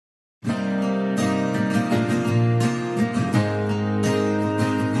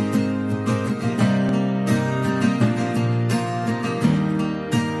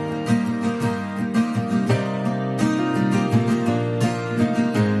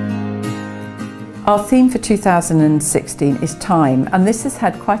Our theme for 2016 is time, and this has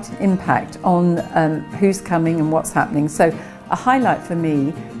had quite an impact on who's coming and what's happening. So a highlight for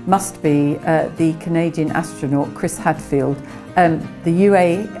me must be the Canadian astronaut Chris Hadfield. The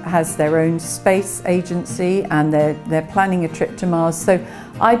UA has their own space agency and they're planning a trip to Mars. So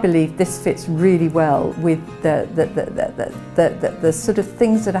I believe this fits really well with the sort of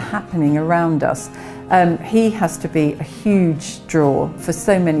things that are happening around us. He has to be a huge draw for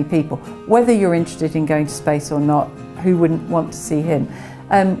so many people. Whether you're interested in going to space or not, who wouldn't want to see him?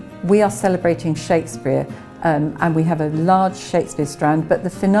 We are celebrating Shakespeare. And we have a large Shakespeare strand, but the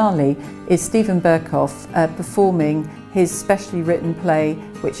finale is Stephen Berkoff performing his specially written play,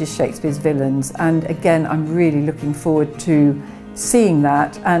 which is Shakespeare's Villains. And again, I'm really looking forward to seeing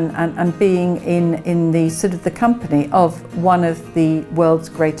that and being in the sort of the company of one of the world's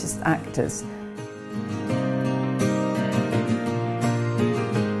greatest actors.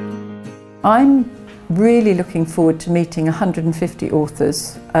 I'm really looking forward to meeting 150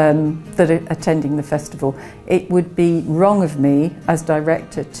 authors that are attending the festival. It would be wrong of me as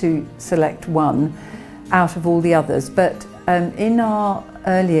director to select one out of all the others, but in our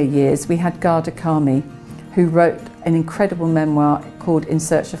earlier years we had Garda Kami, who wrote an incredible memoir called In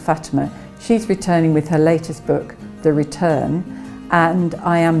Search of Fatima. She's returning with her latest book, The Return, and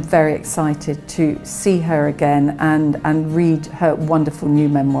I am very excited to see her again and read her wonderful new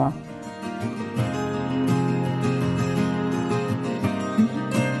memoir.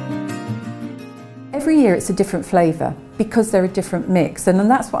 Every year it's a different flavour because they're a different mix, and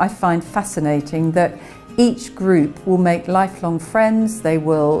that's what I find fascinating, that each group will make lifelong friends, they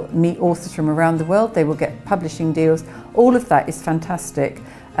will meet authors from around the world, they will get publishing deals. All of that is fantastic.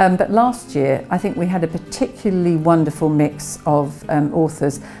 But last year I think we had a particularly wonderful mix of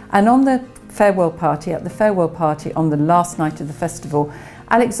authors, and on the farewell party, on the last night of the festival,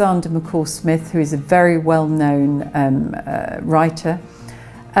 Alexander McCall Smith, who is a very well-known writer,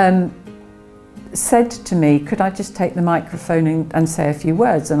 said to me, could I just take the microphone and say a few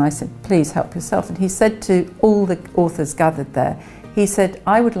words? And I said, please help yourself. And he said to all the authors gathered there, he said,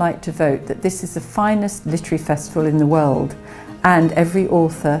 I would like to vote that this is the finest literary festival in the world. And every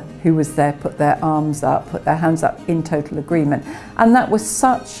author who was there put their arms up, put their hands up in total agreement. And that was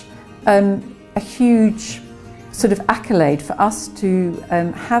such a huge sort of accolade for us to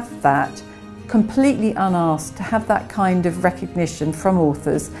have that completely unasked, to have that kind of recognition from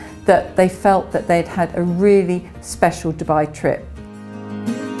authors that they felt that they'd had a really special Dubai trip.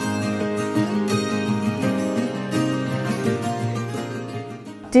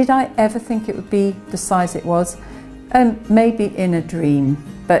 Did I ever think it would be the size it was? Maybe in a dream,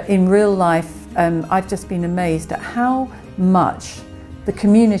 but in real life I've just been amazed at how much the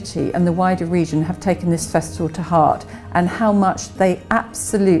community and the wider region have taken this festival to heart, and how much they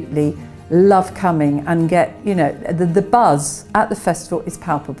absolutely love coming and get, you know, the buzz at the festival is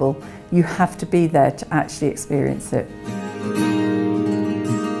palpable. You have to be there to actually experience it.